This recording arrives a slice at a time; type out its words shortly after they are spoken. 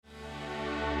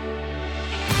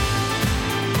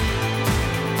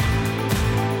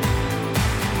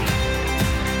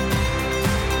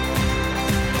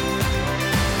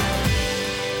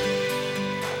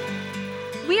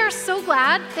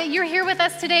glad that you're here with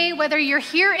us today, whether you're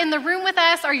here in the room with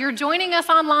us or you're joining us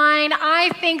online. I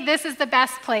think this is the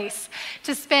best place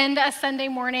to spend a Sunday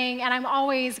morning, and I'm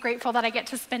always grateful that I get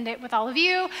to spend it with all of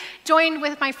you, joined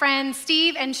with my friends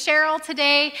Steve and Cheryl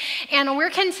today. And we're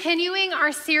continuing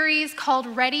our series called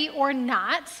Ready or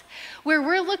Not, where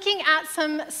we're looking at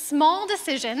some small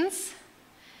decisions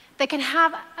that can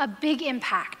have a big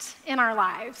impact in our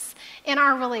lives, in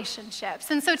our relationships.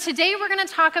 And so today we're going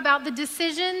to talk about the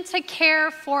decision to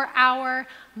care for our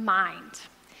mind.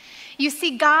 You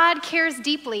see, God cares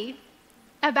deeply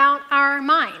about our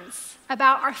minds,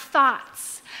 about our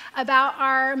thoughts, about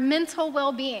our mental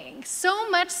well-being, so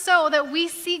much so that we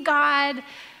see God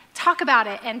talk about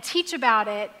it and teach about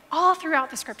it all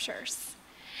throughout the scriptures.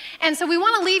 And so we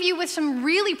want to leave you with some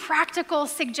really practical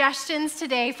suggestions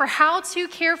today for how to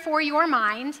care for your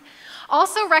mind,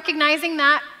 also recognizing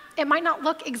that it might not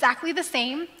look exactly the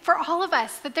same for all of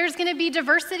us, that there's going to be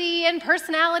diversity in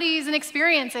personalities and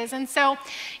experiences. And so,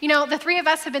 the three of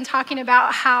us have been talking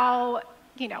about how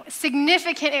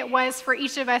significant it was for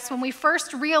each of us when we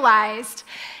first realized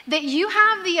that you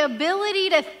have the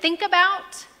ability to think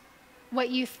about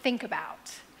what you think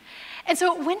about. And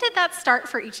so when did that start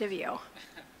for each of you?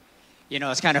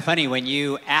 It's kind of funny when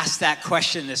you asked that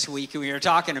question this week and we were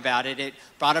talking about it, it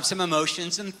brought up some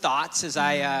emotions and thoughts as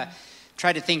I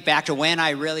tried to think back to when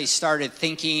I really started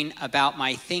thinking about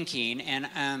my thinking.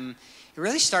 And it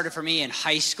really started for me in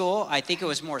high school. I think it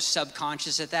was more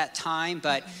subconscious at that time,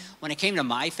 but when it came to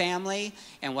my family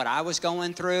and what I was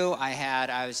going through,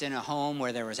 I was in a home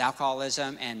where there was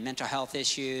alcoholism and mental health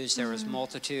issues. There was a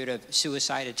multitude of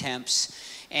suicide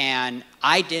attempts. And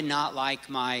I did not like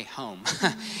my home.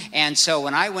 And so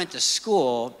when I went to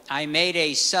school, I made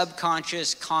a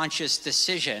subconscious, conscious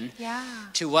decision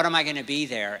to what am I going to be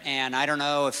there. And I don't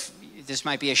know if this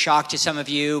might be a shock to some of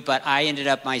you, but I ended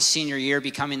up my senior year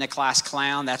becoming the class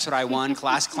clown. That's what I won,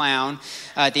 class clown,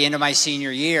 at the end of my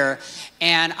senior year.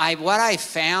 And what I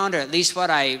found, or at least what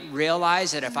I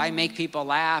realized, that if I make people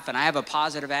laugh and I have a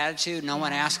positive attitude, no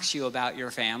one asks you about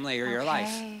your family or your life.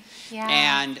 Yeah.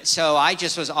 And so I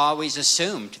just was always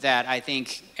assumed that I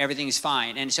think everything's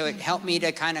fine. And so it helped me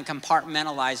to kind of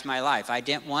compartmentalize my life. I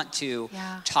didn't want to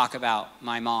talk about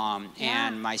my mom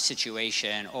and my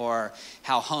situation or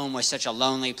how home was such a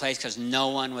lonely place because no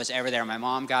one was ever there. My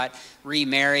mom got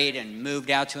remarried and moved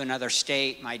out to another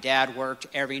state. My dad worked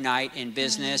every night in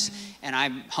business and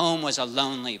home was a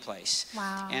lonely place.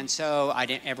 Wow. And so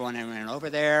everyone went over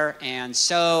there. And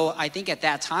so I think at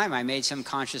that time I made some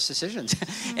conscious decisions.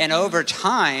 And over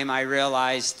time I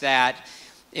realized that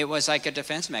it was like a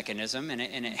defense mechanism, and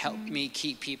it helped me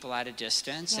keep people at a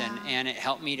distance, and it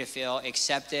helped me to feel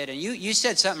accepted. And you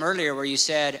said something earlier where you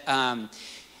said,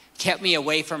 kept me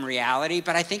away from reality,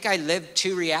 but I think I lived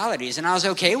two realities, and I was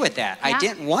okay with that. I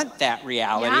didn't want that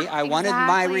reality. I wanted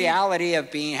my reality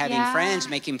of having friends,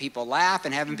 making people laugh,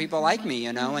 and having people like me,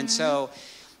 and so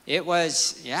it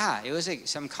was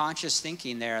some conscious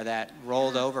thinking there that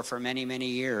rolled over for many, many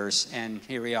years, and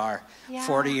here we are,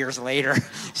 40 years later,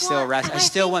 I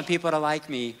still want people to like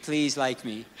me. Please like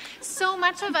me. So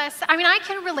much of us, I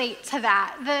can relate to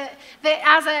that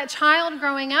as a child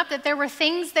growing up, that there were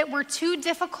things that were too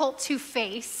difficult to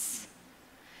face,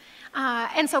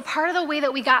 and so part of the way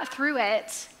that we got through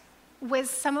it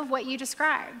was some of what you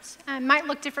described. Might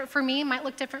look different for me, might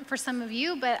look different for some of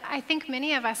you, but I think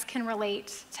many of us can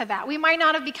relate to that. We might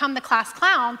not have become the class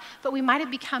clown, but we might have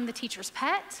become the teacher's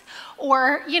pet,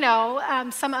 or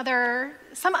some other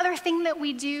thing that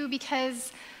we do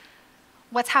because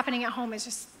what's happening at home is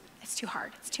it's too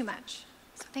hard, it's too much.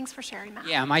 So thanks for sharing that.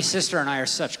 Yeah, my sister and I are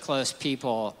such close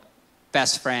people,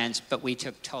 best friends, but we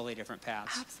took totally different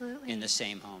paths. Absolutely. In the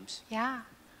same homes. Yeah.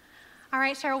 All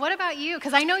right, Cheryl, what about you?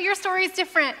 Because I know your story is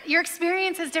different. Your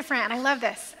experience is different, and I love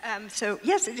this.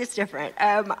 Yes, it is different.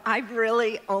 I've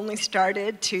really only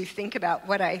started to think about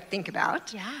what I think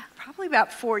about probably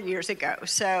about 4 years ago.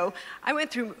 So I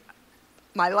went through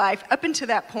my life up until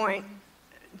that point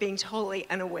being totally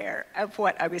unaware of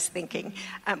what I was thinking.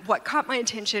 What caught my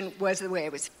attention was the way I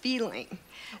was feeling. Okay.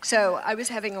 So I was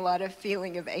having a lot of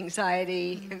feeling of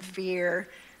anxiety and fear,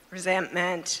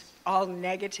 resentment, all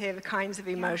negative kinds of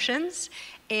emotions.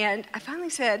 And I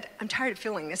finally said, I'm tired of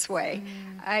feeling this way.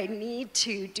 I need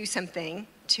to do something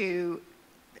to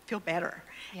feel better.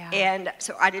 And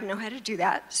so I didn't know how to do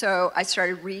that. So I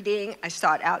started reading. I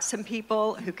sought out some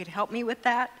people who could help me with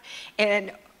that.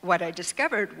 And what I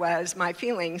discovered was my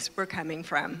feelings were coming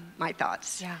from my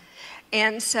thoughts.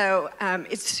 And so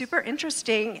it's super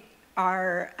interesting.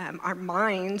 Our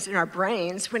minds and our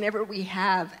brains, whenever we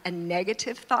have a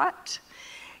negative thought,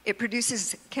 it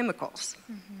produces chemicals.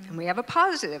 And we have a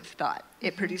positive thought.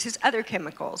 It produces other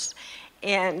chemicals.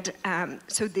 And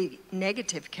so the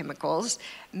negative chemicals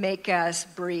make us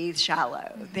breathe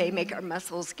shallow. They make our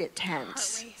muscles get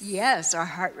tense. Yes, our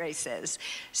heart races.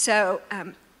 So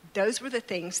those were the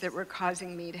things that were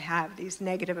causing me to have these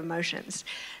negative emotions.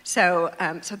 So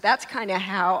that's kind of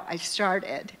how I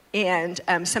started. And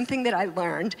something that I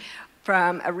learned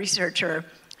from a researcher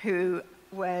who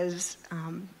was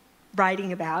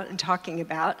writing about and talking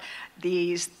about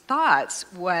these thoughts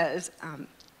was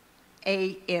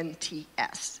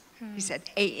ANTS. He said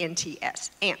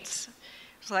ANTS, ants.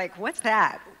 It's like, what's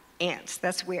that? Ants,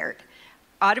 that's weird.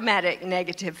 Automatic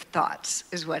negative thoughts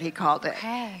is what he called it.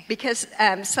 Okay. Because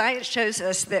science shows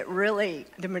us that really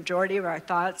the majority of our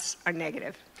thoughts are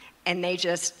negative, and they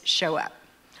just show up.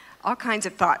 All kinds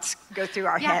of thoughts go through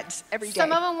our heads every day.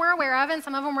 Some of them we're aware of and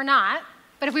some of them we're not.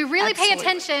 But if we really pay Absolutely.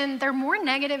 attention, they're more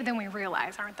negative than we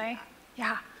realize, aren't they?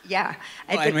 Yeah. Yeah.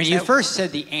 I Well, think and when so. you first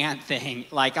said the ant thing,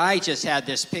 like I just had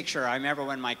this picture. I remember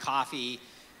when my coffee,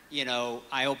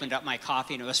 I opened up my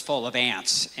coffee and it was full of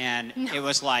ants. And it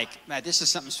was like, man, this is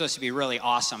something supposed to be really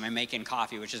awesome. I'm making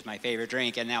coffee, which is my favorite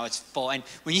drink, and now it's full. And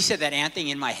when you said that ant thing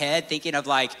in my head, thinking of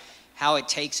like how it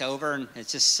takes over and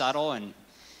it's just subtle,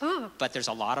 but there's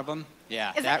a lot of them.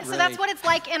 Yeah, So that's what it's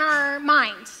like in our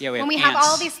mind. Yeah, when we ants. have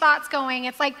all these thoughts going,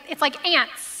 it's like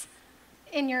ants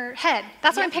in your head.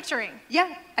 That's what I'm picturing.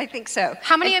 Yeah, I think so.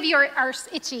 How many of you are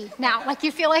itchy now? Like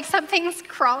you feel like something's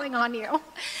crawling on you?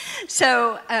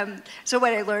 So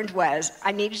what I learned was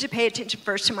I needed to pay attention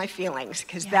first to my feelings,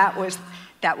 because that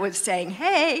was saying,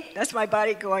 hey, that's my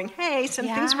body going, hey,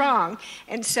 something's wrong.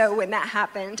 And so when that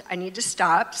happened, I need to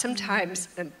stop. Sometimes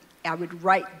I would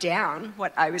write down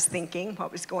what I was thinking,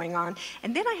 what was going on,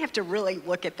 and then I have to really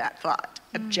look at that thought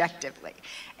objectively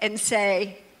and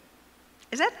say,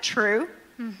 is that true?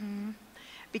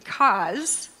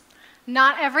 Because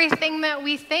Not everything that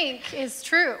we think is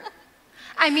true.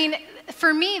 I mean,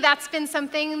 for me, that's been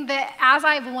something that as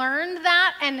I've learned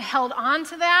that and held on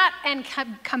to that and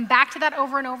come back to that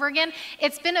over and over again,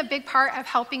 it's been a big part of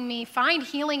helping me find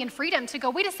healing and freedom to go,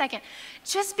 wait a second,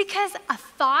 just because a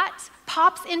thought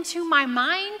pops into my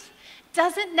mind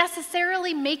doesn't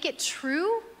necessarily make it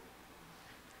true.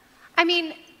 I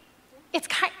mean, it's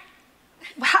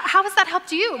how has that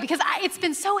helped you? Because it's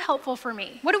been so helpful for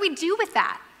me. What do we do with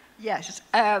that? yes,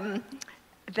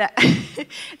 that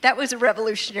that was a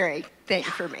revolutionary thing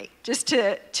for me, just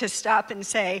to stop and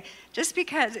say, just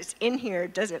because it's in here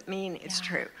doesn't mean it's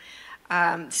true.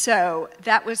 So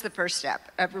that was the first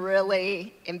step of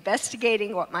really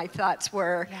investigating what my thoughts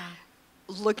were,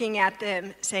 looking at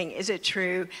them, saying, is it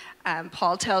true?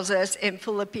 Paul tells us in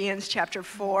Philippians chapter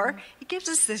 4, he gives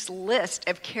us this list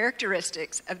of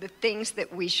characteristics of the things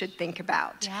that we should think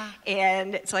about.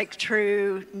 And it's like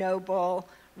true, noble,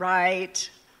 right,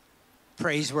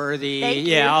 praiseworthy. Thank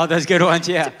Yeah, you. all those good ones.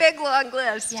 Yeah. It's a big, long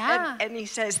list. Yeah. And he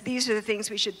says, these are the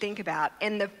things we should think about.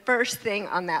 And the first thing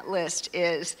on that list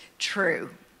is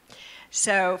true.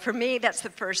 So for me, that's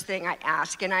the first thing I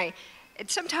ask. And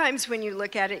sometimes when you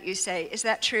look at it, you say, is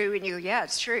that true? And you go, yeah,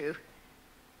 it's true.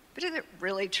 But is it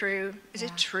really true? Is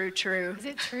it true? Is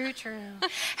it true?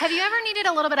 Have you ever needed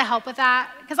a little bit of help with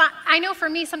that? Because I know for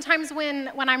me, sometimes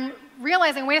when I'm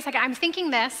realizing, wait a second, I'm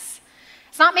thinking this,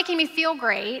 it's not making me feel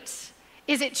great.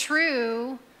 Is it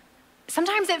true?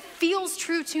 Sometimes it feels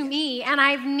true to me, and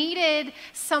I've needed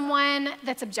someone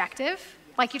that's objective,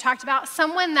 like you talked about,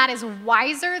 someone that is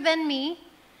wiser than me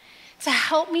to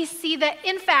help me see that,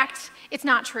 in fact, it's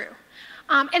not true.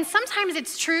 And sometimes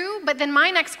it's true, but then my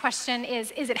next question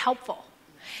is it helpful?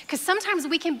 Because sometimes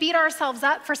we can beat ourselves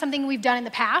up for something we've done in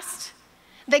the past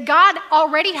that God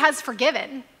already has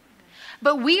forgiven,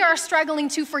 but we are struggling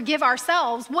to forgive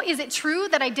ourselves. Well, is it true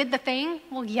that I did the thing?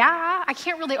 Well, yeah, I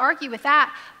can't really argue with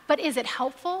that, but is it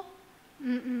helpful?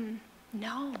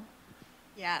 No.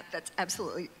 Yeah, that's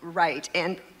absolutely right.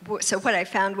 And so what I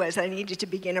found was I needed to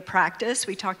begin a practice.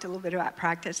 We talked a little bit about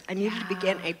practice. I needed to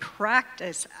begin a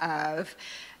practice of,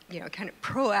 kind of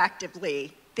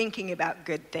proactively thinking about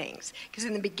good things. Because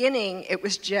in the beginning, it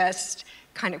was just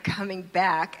kind of coming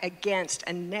back against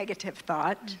a negative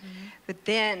thought. But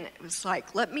then it was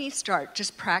like, let me start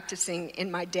just practicing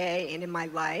in my day and in my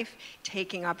life,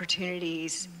 taking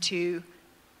opportunities to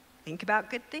think about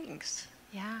good things.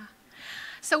 Yeah.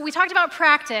 So we talked about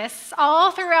practice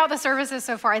all throughout the services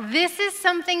so far. This is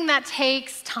something that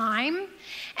takes time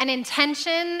and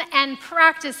intention and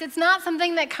practice. It's not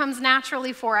something that comes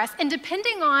naturally for us. And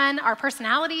depending on our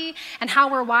personality and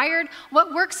how we're wired,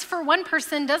 what works for one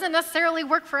person doesn't necessarily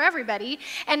work for everybody.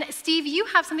 And Steve, you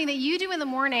have something that you do in the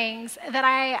mornings that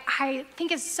I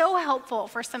think is so helpful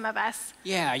for some of us.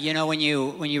 Yeah, you know, when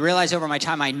you realize over my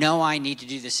time, I know I need to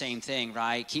do the same thing,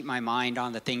 right? Keep my mind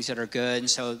on the things that are good. And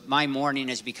so my morning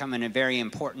is becoming a very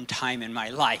important time in my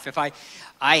life.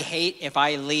 I hate if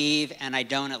I leave and I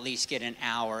don't at least get an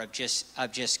hour of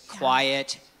just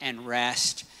quiet and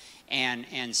rest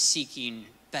and seeking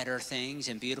better things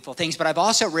and beautiful things. But I've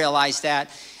also realized that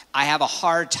I have a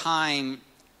hard time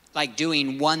like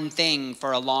doing one thing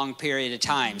for a long period of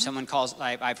time. Someone calls,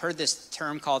 I've heard this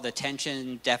term called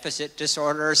attention deficit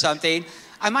disorder or something.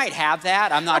 I might have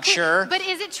that, I'm not sure. But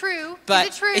is it true? But,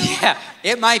 is it true? Yeah,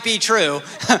 it might be true.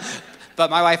 But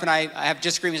my wife and I have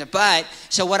disagreements. But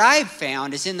so what I've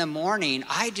found is in the morning,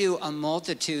 I do a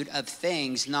multitude of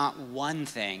things, not one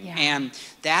thing. Yeah. And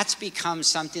that's become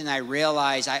something I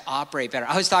realize I operate better.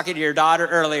 I was talking to your daughter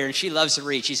earlier, and she loves to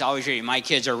read. She's always reading. My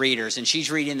kids are readers, and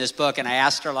she's reading this book. And I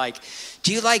asked her, like,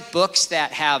 do you like books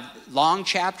that have long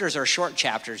chapters or short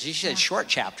chapters? She said short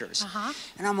chapters.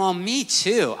 And I'm all, me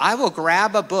too. I will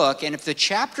grab a book, and if the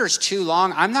chapter's too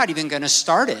long, I'm not even going to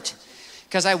start it,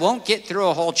 because I won't get through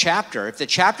a whole chapter. If the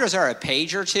chapters are a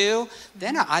page or two,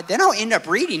 then I'll end up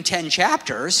reading 10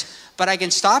 chapters, but I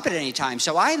can stop at any time.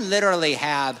 So I literally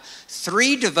have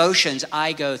 3 devotions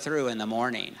I go through in the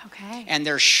morning. Okay. And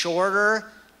they're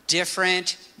shorter,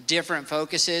 different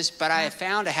focuses, but I have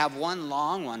found to have one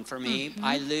long one for me,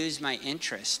 I lose my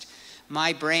interest.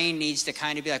 My brain needs to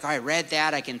kind of be like, oh, I read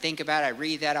that, I can think about it, I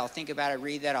read that, I'll think about it,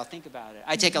 read that, I'll think about it.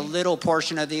 I take a little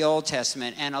portion of the Old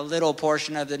Testament and a little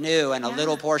portion of the New and a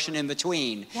little portion in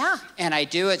between. Yeah. And I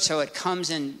do it so it comes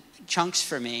in chunks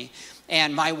for me.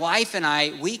 And my wife and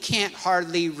I, we can't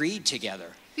hardly read together.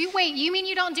 Wait, you mean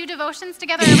you don't do devotions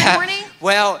together every morning?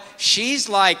 Well, she's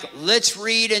like, let's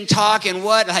read and talk and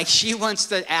what? Like, she wants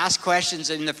to ask questions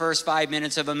in the first 5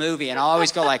 minutes of a movie. And I'll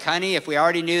always go like, honey, if we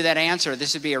already knew that answer,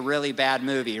 this would be a really bad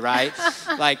movie, right?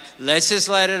 Like, let's just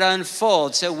let it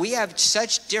unfold. So we have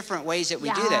such different ways that we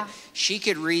do that. She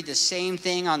could read the same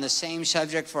thing on the same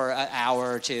subject for an hour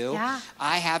or two. Yeah.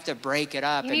 I have to break it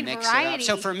up and mix variety. it up.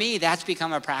 So for me, that's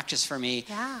become a practice for me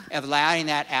of allowing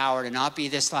that hour to not be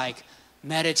this like,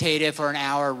 meditative for an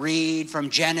hour, read from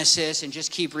Genesis and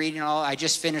just keep reading all. I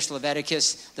just finished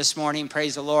Leviticus this morning.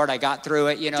 Praise the Lord. I got through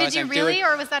it, you know. Did you really,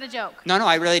 or was that a joke? No,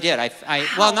 I really did.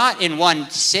 Well, not in one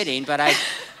sitting, but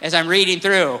as I'm reading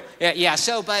through. Yeah,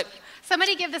 so, but.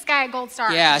 Somebody give this guy a gold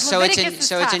star. Yeah,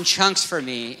 Leviticus it's in chunks for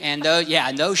me. And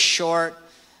those short,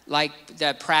 like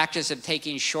the practice of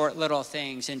taking short little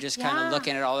things and just kind of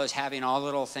looking at all those, having all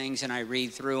little things, and I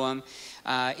read through them.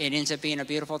 It ends up being a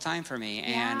beautiful time for me,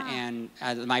 and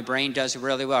my brain does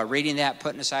really well. Reading that,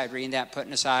 putting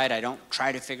aside. I don't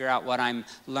try to figure out what I'm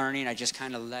learning. I just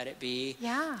kind of let it be.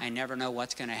 Yeah. I never know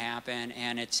what's going to happen,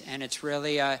 and it's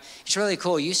really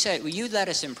cool. You said you led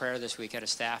us in prayer this week at a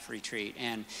staff retreat,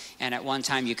 and at one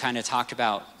time you kind of talked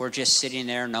about we're just sitting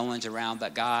there, no one's around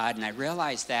but God, and I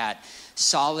realized that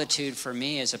solitude for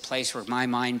me is a place where my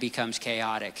mind becomes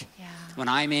chaotic. Yeah. When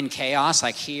I'm in chaos,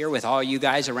 like here with all you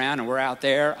guys around and we're out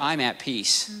there, I'm at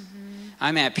peace.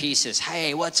 I'm at peace as,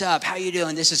 hey, what's up? How you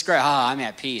doing? This is great. Oh, I'm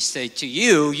at peace. To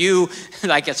you,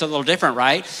 like it's a little different,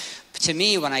 right? But to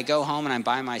me, when I go home and I'm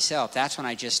by myself, that's when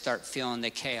I just start feeling the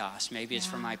chaos. Maybe it's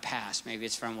from my past. Maybe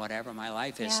it's from whatever my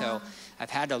life is. So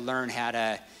I've had to learn how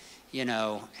to,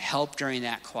 help during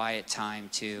that quiet time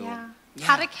to... Yeah.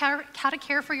 How to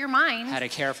care for your mind. How to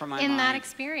care for my mind. In that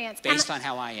experience. Based on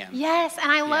how I am. Yes,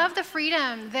 and I love the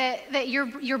freedom that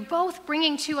you're both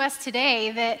bringing to us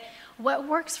today, that what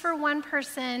works for one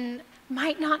person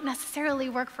might not necessarily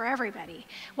work for everybody.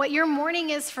 What your morning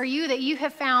is for you that you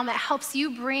have found that helps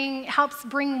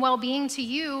bring well-being to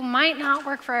you might not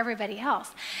work for everybody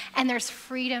else. And there's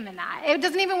freedom in that. It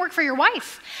doesn't even work for your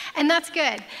wife, and that's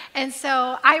good. And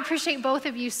so I appreciate both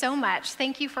of you so much.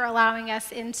 Thank you for allowing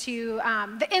us into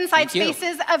the inside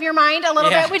spaces of your mind a little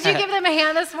bit. Would you give them a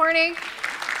hand this morning?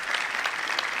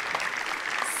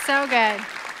 So good.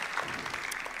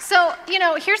 So,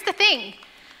 here's the thing.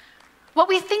 What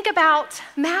we think about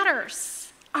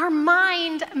matters. Our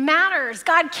mind matters.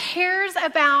 God cares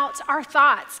about our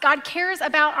thoughts. God cares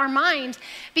about our mind,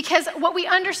 because what we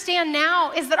understand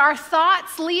now is that our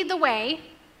thoughts lead the way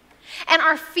and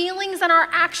our feelings and our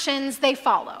actions, they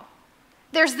follow.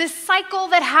 There's this cycle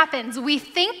that happens. We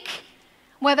think,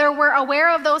 whether we're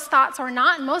aware of those thoughts or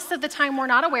not, and most of the time we're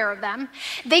not aware of them.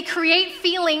 They create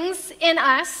feelings in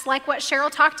us, like what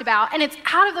Cheryl talked about, and it's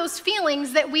out of those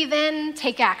feelings that we then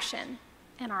take action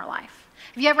in our life.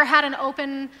 Have you ever had an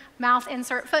open mouth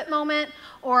insert foot moment,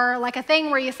 or like a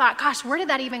thing where you thought, gosh, where did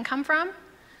that even come from?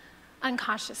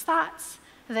 Unconscious thoughts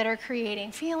that are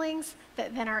creating feelings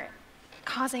that then are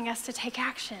causing us to take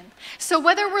action. So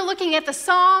whether we're looking at the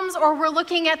Psalms or we're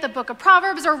looking at the book of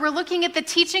Proverbs or we're looking at the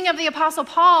teaching of the Apostle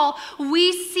Paul,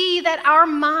 we see that our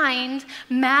mind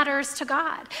matters to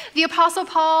God. The Apostle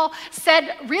Paul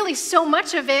said really so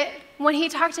much of it when he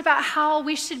talked about how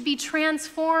we should be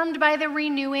transformed by the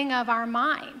renewing of our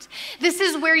mind. This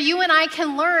is where you and I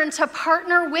can learn to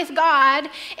partner with God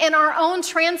in our own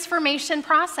transformation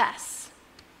process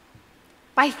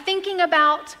by thinking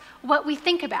about what we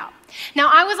think about. Now,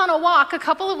 I was on a walk a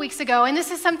couple of weeks ago, and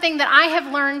this is something that I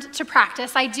have learned to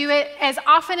practice. I do it as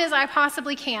often as I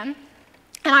possibly can.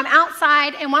 And I'm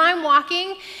outside, and when I'm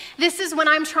walking, this is when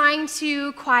I'm trying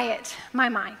to quiet my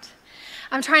mind.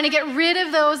 I'm trying to get rid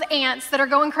of those ants that are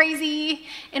going crazy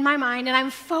in my mind, and I'm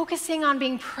focusing on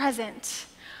being present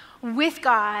with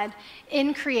God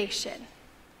in creation.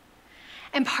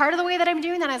 And part of the way that I'm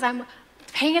doing that is I'm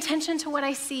paying attention to what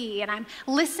I see, and I'm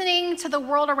listening to the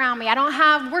world around me. I don't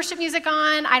have worship music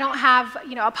on. I don't have,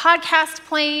 a podcast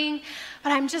playing,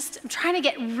 but I'm trying to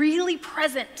get really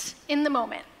present in the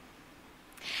moment.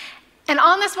 And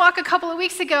on this walk a couple of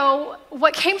weeks ago,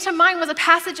 what came to mind was a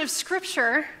passage of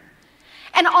scripture.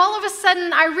 And all of a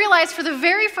sudden, I realized for the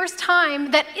very first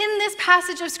time that in this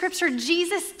passage of scripture,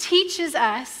 Jesus teaches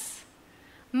us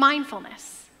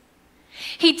mindfulness.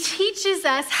 He teaches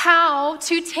us how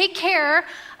to take care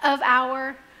of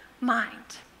our mind.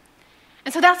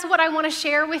 And so that's what I want to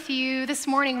share with you this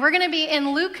morning. We're going to be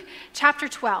in Luke chapter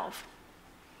 12.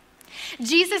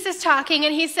 Jesus is talking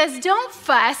and he says, don't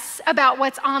fuss about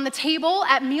what's on the table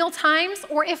at meal times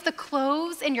or if the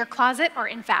clothes in your closet are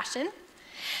in fashion.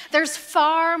 There's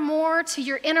far more to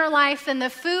your inner life than the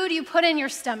food you put in your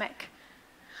stomach,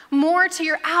 more to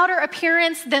your outer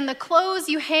appearance than the clothes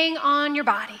you hang on your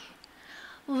body.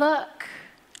 Look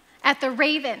at the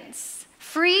ravens,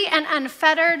 free and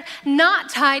unfettered, not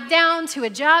tied down to a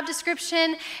job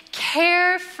description,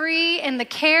 carefree in the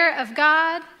care of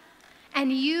God,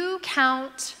 and you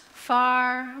count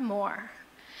far more.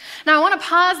 Now, I want to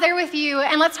pause there with you,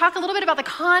 and let's talk a little bit about the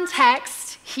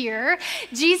context here.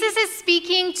 Jesus is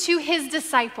speaking to his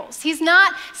disciples. He's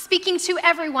not speaking to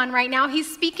everyone right now.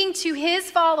 He's speaking to his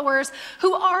followers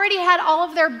who already had all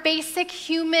of their basic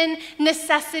human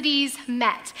necessities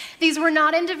met. These were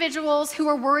not individuals who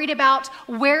were worried about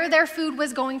where their food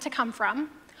was going to come from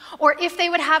or if they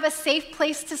would have a safe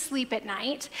place to sleep at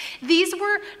night. These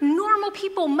were normal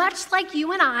people, much like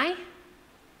you and I.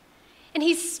 And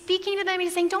he's speaking to them,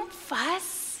 he's saying, don't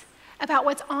fuss about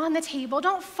what's on the table.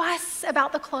 Don't fuss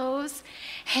about the clothes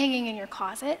hanging in your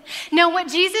closet. Now, what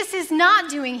Jesus is not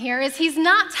doing here is he's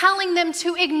not telling them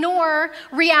to ignore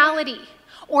reality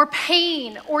or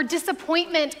pain or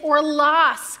disappointment or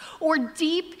loss or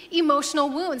deep emotional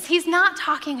wounds. He's not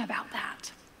talking about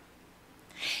that.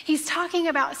 He's talking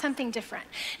about something different.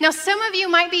 Now, some of you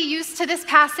might be used to this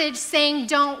passage saying,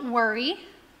 don't worry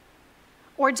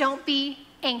or don't be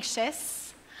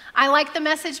anxious. I like the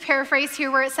Message paraphrase here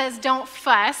where it says, don't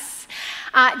fuss.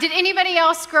 Did anybody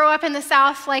else grow up in the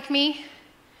South like me?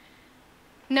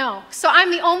 No. So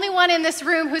I'm the only one in this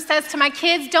room who says to my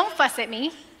kids, don't fuss at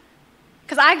me.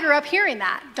 Because I grew up hearing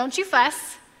that. Don't you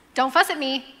fuss. Don't fuss at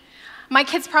me. My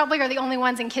kids probably are the only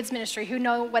ones in kids ministry who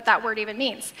know what that word even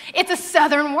means. It's a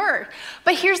Southern word.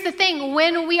 But here's the thing.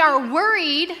 When we are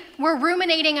worried, we're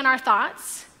ruminating in our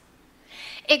thoughts.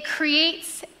 It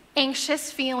creates anxious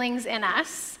feelings in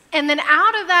us. And then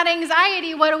out of that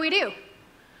anxiety, what do?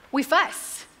 We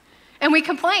fuss and we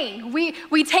complain.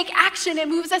 We take action. It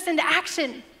moves us into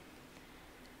action.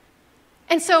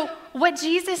 And so what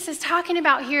Jesus is talking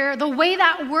about here, the way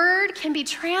that word can be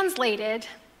translated,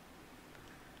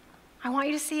 I want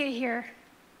you to see it here.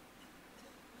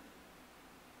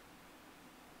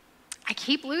 I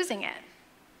keep losing it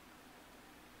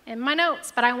in my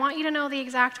notes, but I want you to know the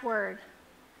exact word.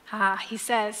 He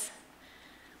says,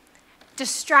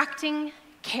 distracting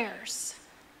cares.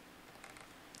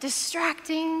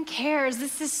 Distracting cares.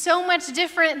 This is so much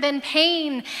different than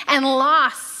pain and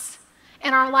loss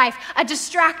in our life. A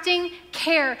distracting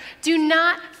care. Do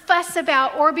not fuss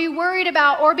about or be worried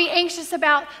about or be anxious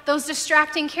about those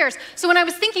distracting cares. So when I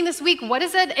was thinking this week, what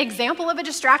is an example of a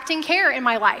distracting care in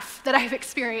my life that I've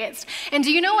experienced? And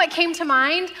do you know what came to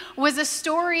mind was a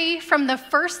story from the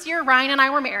first year Ryan and I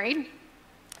were married.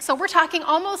 So we're talking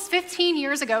almost 15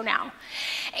 years ago now.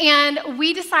 And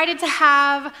we decided to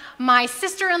have my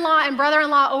sister-in-law and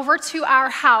brother-in-law over to our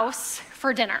house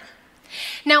for dinner.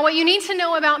 Now, what you need to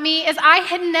know about me is I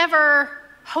had never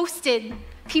hosted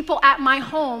people at my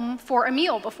home for a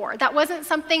meal before. That wasn't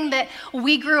something that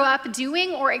we grew up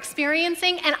doing or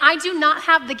experiencing, and I do not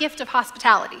have the gift of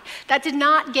hospitality. That did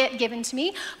not get given to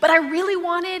me, but I really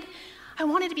wanted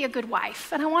to be a good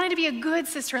wife, and I wanted to be a good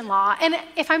sister-in-law. And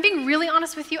if I'm being really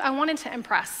honest with you, I wanted to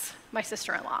impress my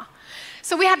sister-in-law.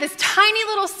 So we had this tiny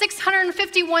little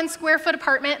 651 square foot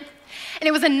apartment, and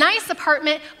it was a nice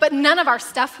apartment, but none of our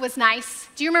stuff was nice.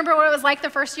 Do you remember what it was like the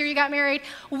first year you got married?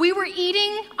 We were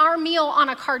eating our meal on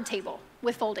a card table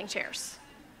with folding chairs.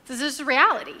 This is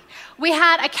reality. We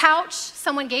had a couch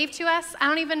someone gave to us. I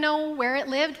don't even know where it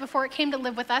lived before it came to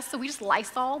live with us, so we just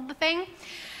Lysol'd the thing.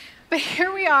 But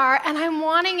here we are, and I'm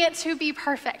wanting it to be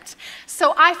perfect.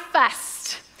 So I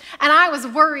fussed, and I was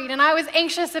worried, and I was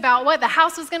anxious about what the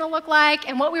house was gonna look like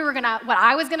and what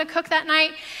I was gonna cook that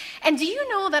night. And do you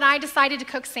know that I decided to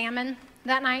cook salmon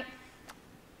that night?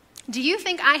 Do you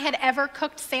think I had ever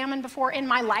cooked salmon before in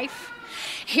my life?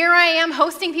 Here I am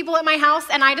hosting people at my house,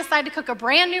 and I decided to cook a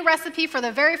brand new recipe for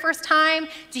the very first time.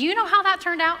 Do you know how that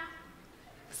turned out?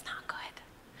 It's not good.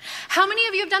 How many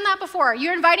of you have done that before?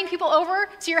 You're inviting people over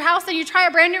to your house and you try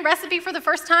a brand new recipe for the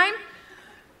first time?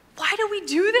 Why do we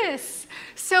do this?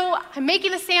 So I'm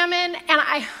making the salmon,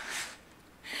 and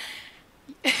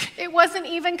it wasn't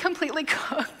even completely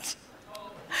cooked.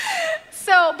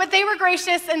 But they were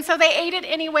gracious, and so they ate it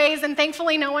anyways, and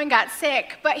thankfully no one got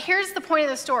sick. But here's the point of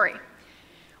the story.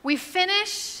 We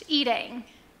finish eating,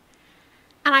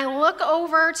 and I look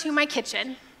over to my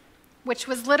kitchen, which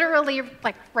was literally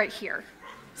like right here,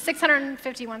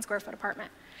 651 square foot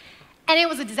apartment. And it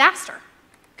was a disaster,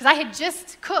 because I had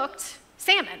just cooked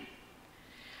salmon.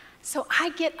 So I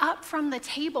get up from the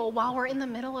table while we're in the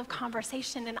middle of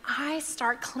conversation, and I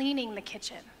start cleaning the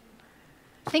kitchen,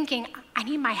 thinking, I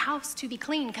need my house to be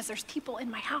clean because there's people in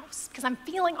my house, because I'm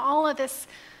feeling all of this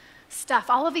stuff,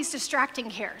 all of these distracting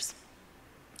cares.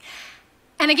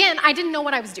 And again, I didn't know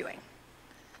what I was doing.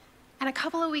 And a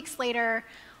couple of weeks later,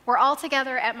 we're all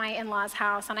together at my in-laws'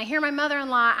 house, and I hear my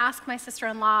mother-in-law ask my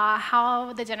sister-in-law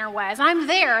how the dinner was. And I'm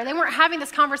there. They weren't having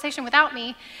this conversation without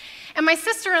me. And my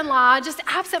sister-in-law just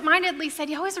absent-mindedly said,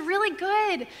 it was really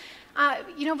good.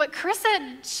 But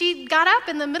Carissa, she got up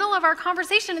in the middle of our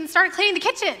conversation and started cleaning the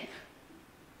kitchen.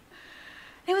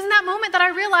 It was in that moment that I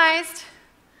realized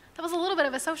that was a little bit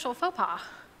of a social faux pas.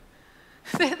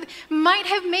 That might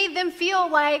have made them feel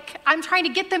like I'm trying to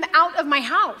get them out of my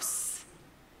house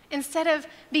instead of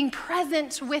being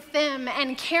present with them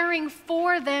and caring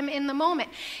for them in the moment.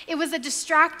 It was a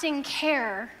distracting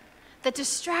care that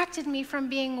distracted me from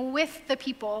being with the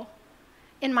people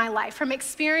in my life, from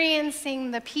experiencing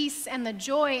the peace and the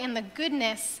joy and the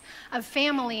goodness of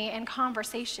family and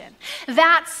conversation.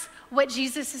 That's what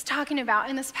Jesus is talking about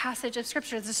in this passage of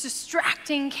Scripture, this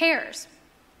distracting cares.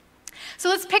 So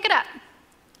let's pick it up.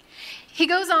 He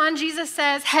goes on, Jesus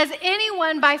says, has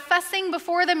anyone by fussing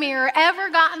before the mirror ever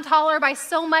gotten taller by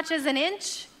so much as an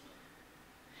inch?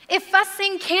 If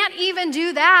fussing can't even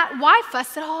do that, why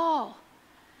fuss at all?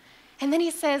 And then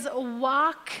he says,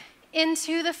 walk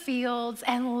into the fields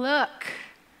and look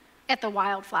at the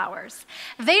wildflowers.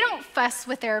 They don't fuss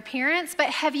with their appearance, but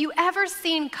have you ever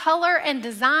seen color and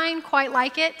design quite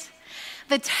like it?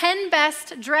 The 10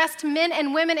 best dressed men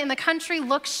and women in the country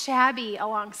look shabby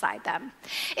alongside them.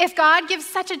 If God gives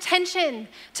such attention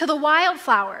to the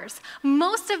wildflowers,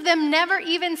 most of them never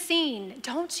even seen,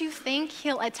 don't you think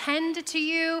he'll attend to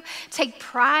you, take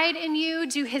pride in you,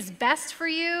 do his best for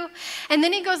you? And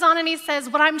then he goes on and he says,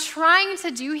 what I'm trying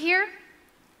to do here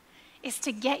is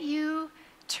to get you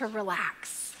to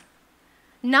relax,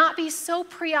 not be so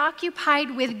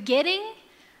preoccupied with getting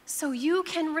so you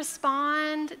can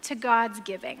respond to God's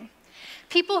giving.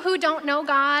 People who don't know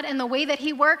God and the way that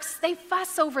he works, they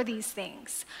fuss over these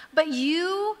things. But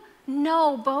you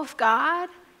know both God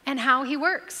and how he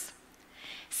works.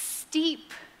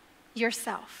 Steep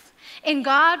yourself in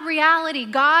God reality,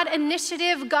 God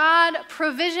initiative, God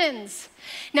provisions.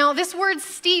 Now, this word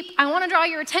steep, I want to draw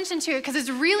your attention to it because it's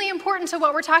really important to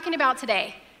what we're talking about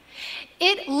today.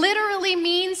 It literally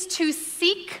means to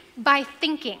seek by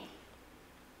thinking.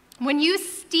 When you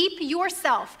steep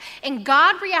yourself in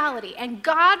God reality and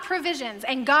God provisions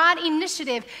and God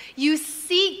initiative, you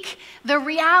seek the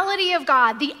reality of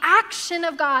God, the action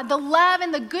of God, the love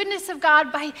and the goodness of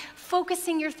God by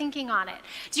focusing your thinking on it.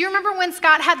 Do you remember when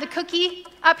Scott had the cookie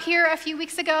up here a few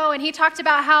weeks ago and he talked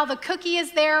about how the cookie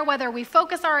is there whether we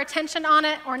focus our attention on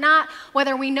it or not,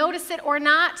 whether we notice it or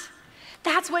not?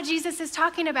 That's what Jesus is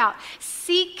talking about.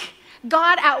 Seek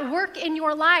God at work in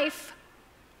your life,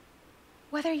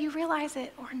 whether you realize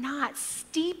it or not.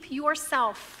 Steep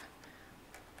yourself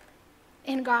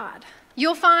in God.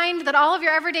 You'll find that all of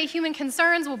your everyday human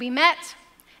concerns will be met.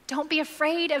 Don't be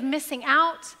afraid of missing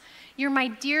out. You're my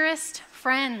dearest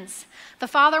friends. The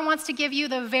Father wants to give you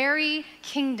the very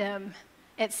kingdom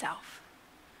itself.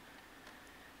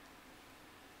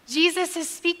 Jesus is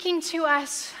speaking to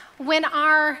us when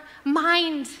our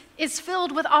mind is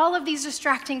filled with all of these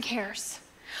distracting cares,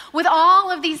 with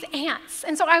all of these ants.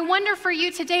 And so I wonder for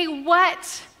you today,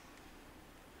 what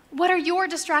are your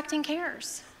distracting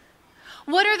cares?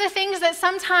 What are the things that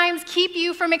sometimes keep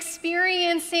you from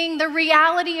experiencing the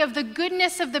reality of the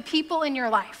goodness of the people in your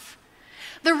life?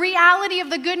 The reality of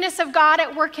the goodness of God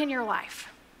at work in your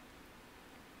life?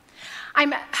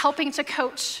 I'm helping to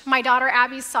coach my daughter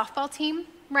Abby's softball team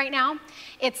right now.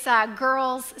 It's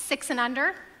girls 6 and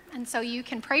under, and so you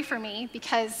can pray for me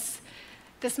because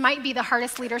this might be the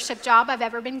hardest leadership job I've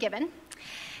ever been given.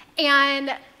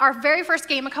 And our very first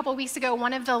game a couple weeks ago,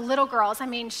 one of the little girls,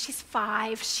 she's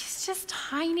 5, she's just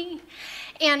tiny,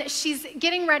 and she's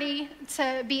getting ready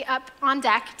to be up on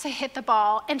deck to hit the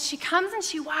ball, and she comes and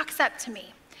she walks up to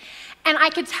me. And I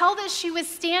could tell that she was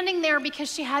standing there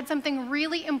because she had something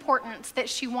really important that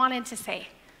she wanted to say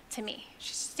to me.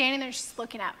 She's standing there, she's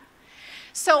looking up.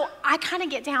 So I kind of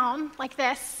get down like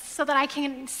this so that I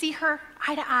can see her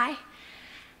eye to eye.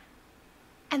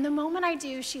 And the moment I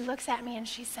do, she looks at me and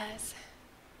she says,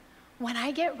 "When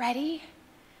I get ready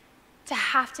to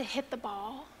have to hit the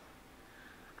ball,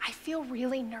 I feel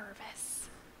really nervous."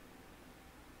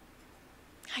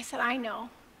 I said, I know,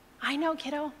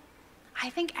 kiddo. I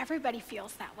think everybody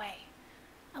feels that way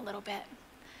a little bit.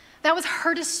 That was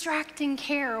her distracting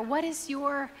care. What is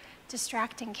your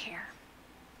distracting care?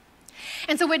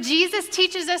 And so what Jesus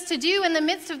teaches us to do in the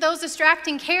midst of those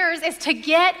distracting cares is to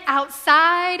get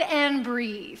outside and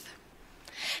breathe.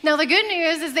 Now, the good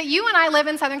news is that you and I live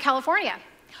in Southern California.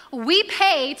 We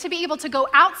pay to be able to go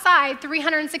outside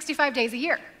 365 days a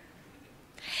year.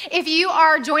 If you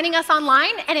are joining us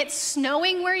online and it's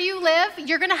snowing where you live,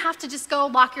 you're going to have to just go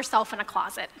lock yourself in a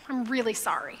closet. I'm really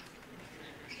sorry.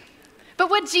 But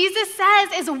what Jesus says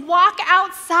is walk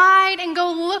outside and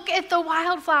go look at the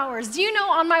wildflowers. Do you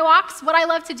know on my walks what I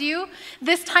love to do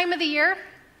this time of the year?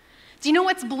 Do you know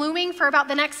what's blooming for about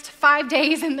the next 5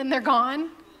 days and then they're gone?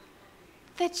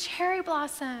 The cherry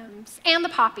blossoms and the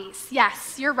poppies.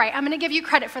 Yes, you're right. I'm going to give you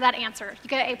credit for that answer. You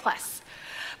get an A+.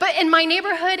 But in my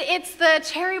neighborhood, it's the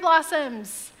cherry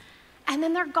blossoms. And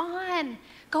then they're gone.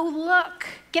 Go look.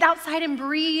 Get outside and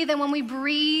breathe. And when we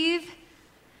breathe,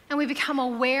 and we become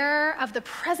aware of the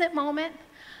present moment,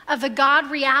 of the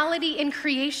God reality in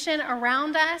creation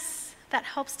around us, that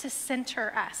helps to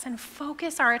center us and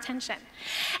focus our attention.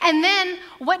 And then,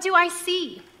 what do I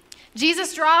see?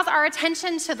 Jesus draws our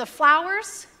attention to the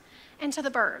flowers and to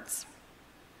the birds,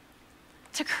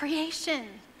 to creation,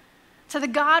 to the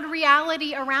God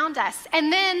reality around us.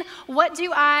 And then, what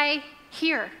do I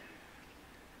hear?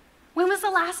 When was the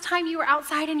last time you were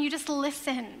outside and you just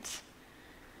listened?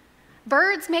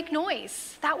 Birds make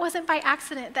noise. That wasn't by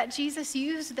accident that Jesus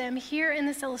used them here in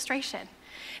this illustration.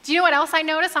 Do you know what else I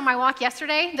noticed on my walk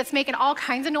yesterday that's making all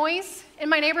kinds of noise in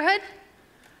my neighborhood?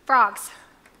 Frogs.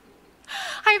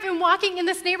 I've been walking in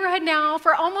this neighborhood now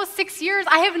for almost 6 years.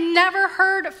 I have never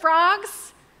heard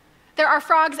frogs. There are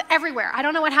frogs everywhere. I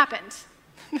don't know what happened.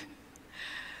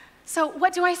 So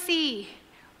what do I see?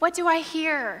 What do I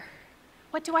hear?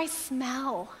 What do I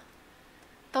smell?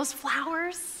 Those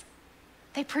flowers,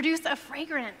 they produce a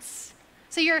fragrance.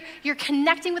 So you're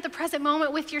connecting with the present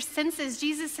moment with your senses.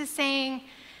 Jesus is saying,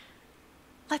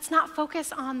 let's not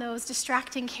focus on those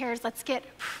distracting cares. Let's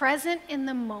get present in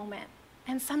the moment.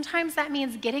 And sometimes that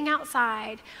means getting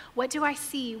outside. What do I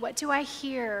see? What do I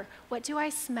hear? What do I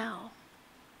smell?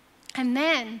 And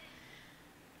then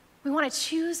we want to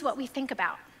choose what we think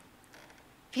about.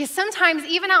 Because sometimes,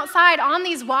 even outside on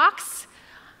these walks,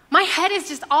 my head is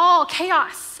just all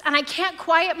chaos, and I can't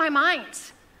quiet my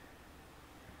mind.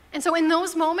 And so in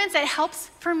those moments, it helps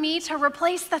for me to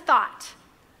replace the thought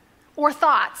or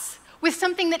thoughts with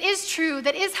something that is true,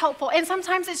 that is helpful. And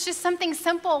sometimes it's just something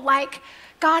simple like,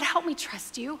 God, help me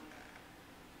trust you.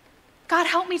 God,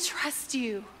 help me trust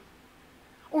you.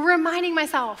 Or reminding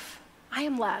myself, I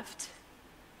am loved.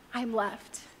 I am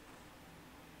loved.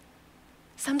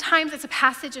 Sometimes it's a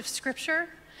passage of scripture.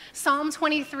 Psalm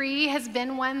 23 has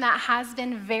been one that has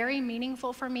been very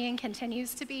meaningful for me and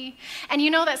continues to be. And you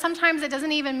know that sometimes it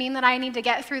doesn't even mean that I need to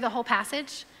get through the whole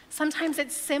passage. Sometimes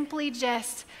it's simply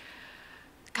just,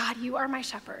 God, you are my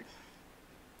shepherd,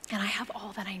 and I have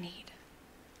all that I need.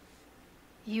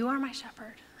 You are my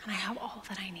shepherd, and I have all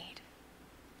that I need.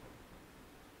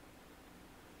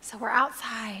 So we're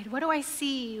outside. What do I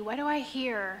see? What do I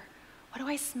hear? What do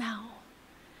I smell?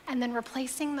 And then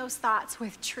replacing those thoughts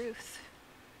with truth.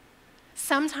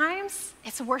 Sometimes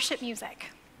it's worship music.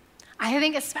 I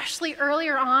think especially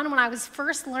earlier on when I was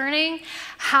first learning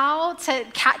how to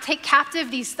take captive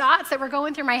these thoughts that were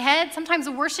going through my head, sometimes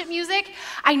worship music,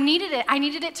 I needed it. I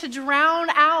needed it to drown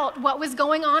out what was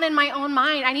going on in my own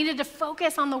mind. I needed to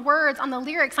focus on the words, on the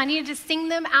lyrics. I needed to sing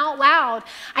them out loud.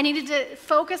 I needed to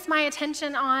focus my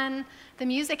attention on the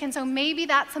music. And so maybe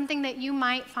that's something that you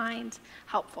might find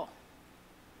helpful.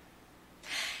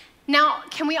 Now,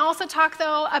 can we also talk,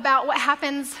 though, about what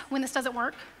happens when this doesn't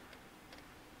work?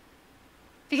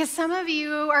 Because some of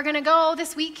you are going to go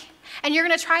this week and you're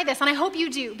going to try this, and I hope you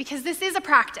do, because this is a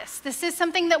practice. This is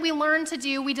something that we learn to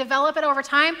do. We develop it over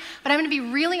time, but I'm going to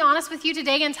be really honest with you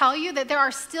today and tell you that there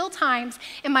are still times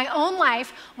in my own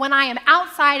life when I am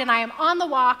outside and I am on the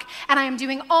walk and I am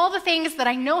doing all the things that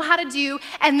I know how to do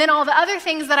and then all the other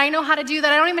things that I know how to do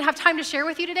that I don't even have time to share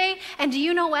with you today. And do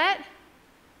you know what?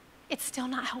 It's still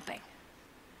not helping.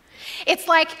 It's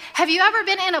like, have you ever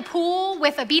been in a pool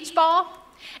with a beach ball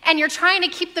and you're trying to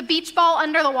keep the beach ball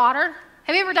under the water?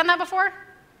 Have you ever done that before?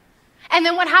 And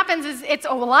then what happens is it's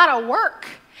a lot of work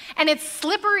and it's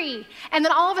slippery, and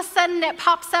then all of a sudden it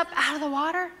pops up out of the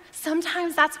water.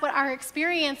 Sometimes that's what our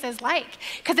experience is like,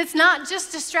 because it's not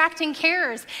just distracting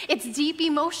cares. It's deep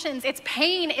emotions, it's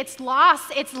pain, it's loss,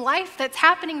 it's life that's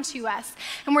happening to us.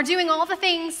 And we're doing all the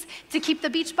things to keep the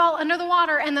beach ball under the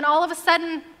water, and then all of a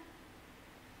sudden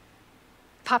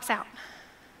pops out.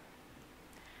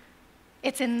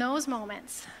 It's in those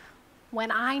moments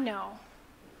when I know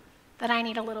that I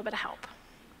need a little bit of help,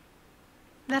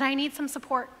 that I need some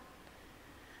support.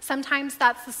 Sometimes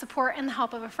that's the support and the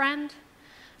help of a friend.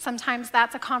 Sometimes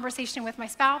that's a conversation with my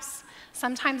spouse.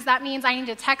 Sometimes that means I need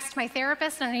to text my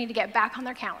therapist and I need to get back on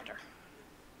their calendar.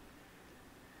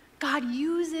 God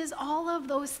uses all of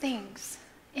those things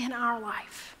in our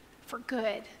life for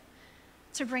good,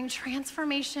 to bring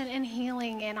transformation and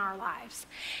healing in our lives.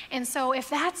 And so if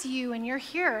that's you and you're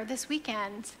here this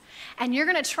weekend and you're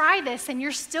going to try this and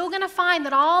you're still going to find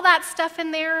that all that stuff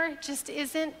in there just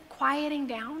isn't quieting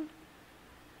down,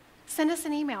 send us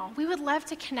an email. We would love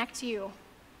to connect you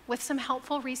with some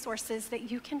helpful resources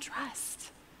that you can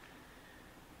trust,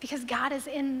 because God is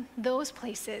in those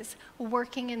places,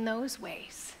 working in those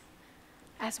ways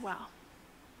as well.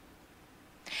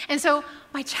 And so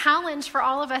my challenge for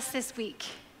all of us this week,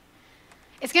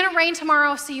 it's going to rain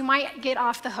tomorrow, so you might get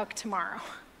off the hook tomorrow.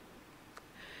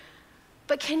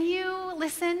 But can you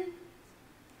listen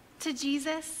to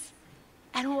Jesus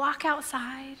and walk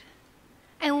outside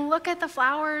and look at the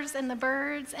flowers and the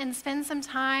birds and spend some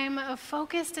time of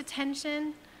focused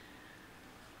attention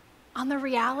on the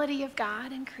reality of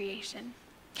God and creation?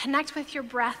 Connect with your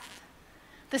breath,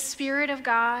 the Spirit of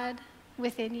God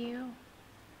within you.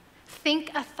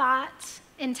 Think a thought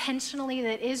intentionally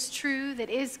that is true, that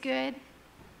is good.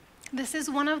 This is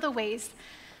one of the ways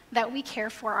that we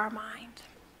care for our mind.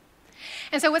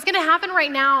 And so what's going to happen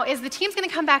right now is the team's going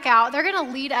to come back out. They're going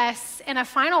to lead us in a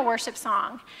final worship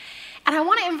song. And I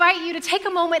want to invite you to take a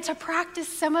moment to practice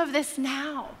some of this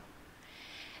now.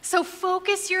 So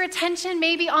focus your attention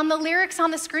maybe on the lyrics on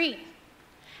the screen,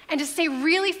 and just stay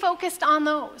really focused on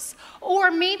those. Or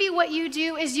maybe what you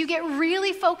do is you get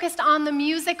really focused on the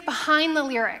music behind the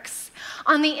lyrics,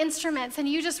 on the instruments, and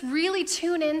you just really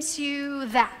tune into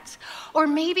that. Or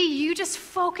maybe you just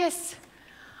focus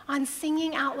on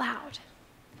singing out loud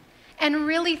and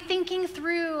really thinking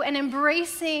through and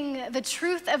embracing the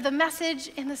truth of the message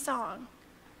in the song.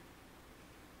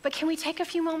 But can we take a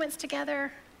few moments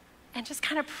together and just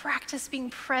kind of practice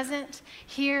being present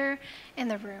here in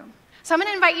the room? So I'm going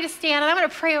to invite you to stand, and I'm going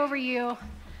to pray over you,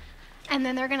 and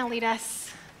then they're going to lead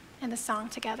us in the song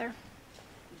together.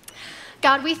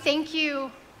 God, we thank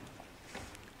you.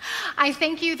 I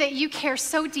thank you that you care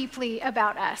so deeply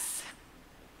about us,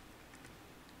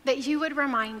 that you would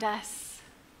remind us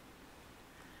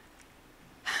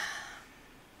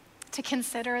to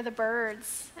consider the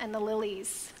birds and the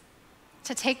lilies,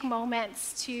 to take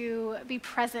moments to be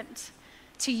present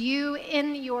to you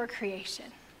in your creation.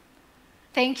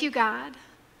 Thank you, God,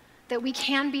 that we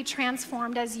can be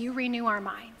transformed as you renew our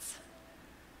minds.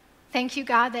 Thank you,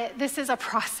 God, that this is a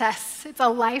process. It's a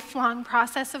lifelong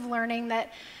process of learning,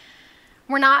 that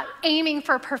we're not aiming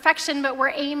for perfection, but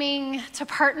we're aiming to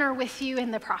partner with you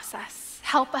in the process.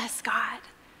 Help us, God,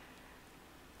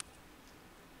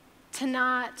 to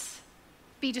not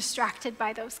be distracted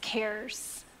by those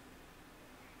cares.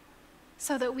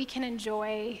 so that we can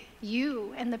enjoy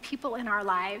you and the people in our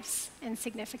lives in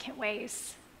significant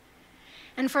ways.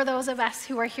 And for those of us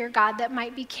who are here, God, that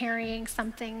might be carrying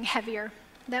something heavier,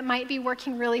 that might be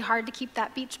working really hard to keep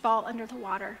that beach ball under the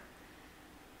water,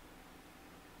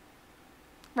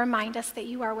 remind us that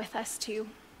you are with us too.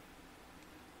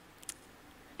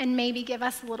 And maybe give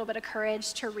us a little bit of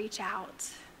courage to reach out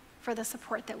for the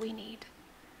support that we need.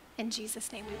 In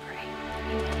Jesus' name we pray.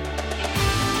 Amen.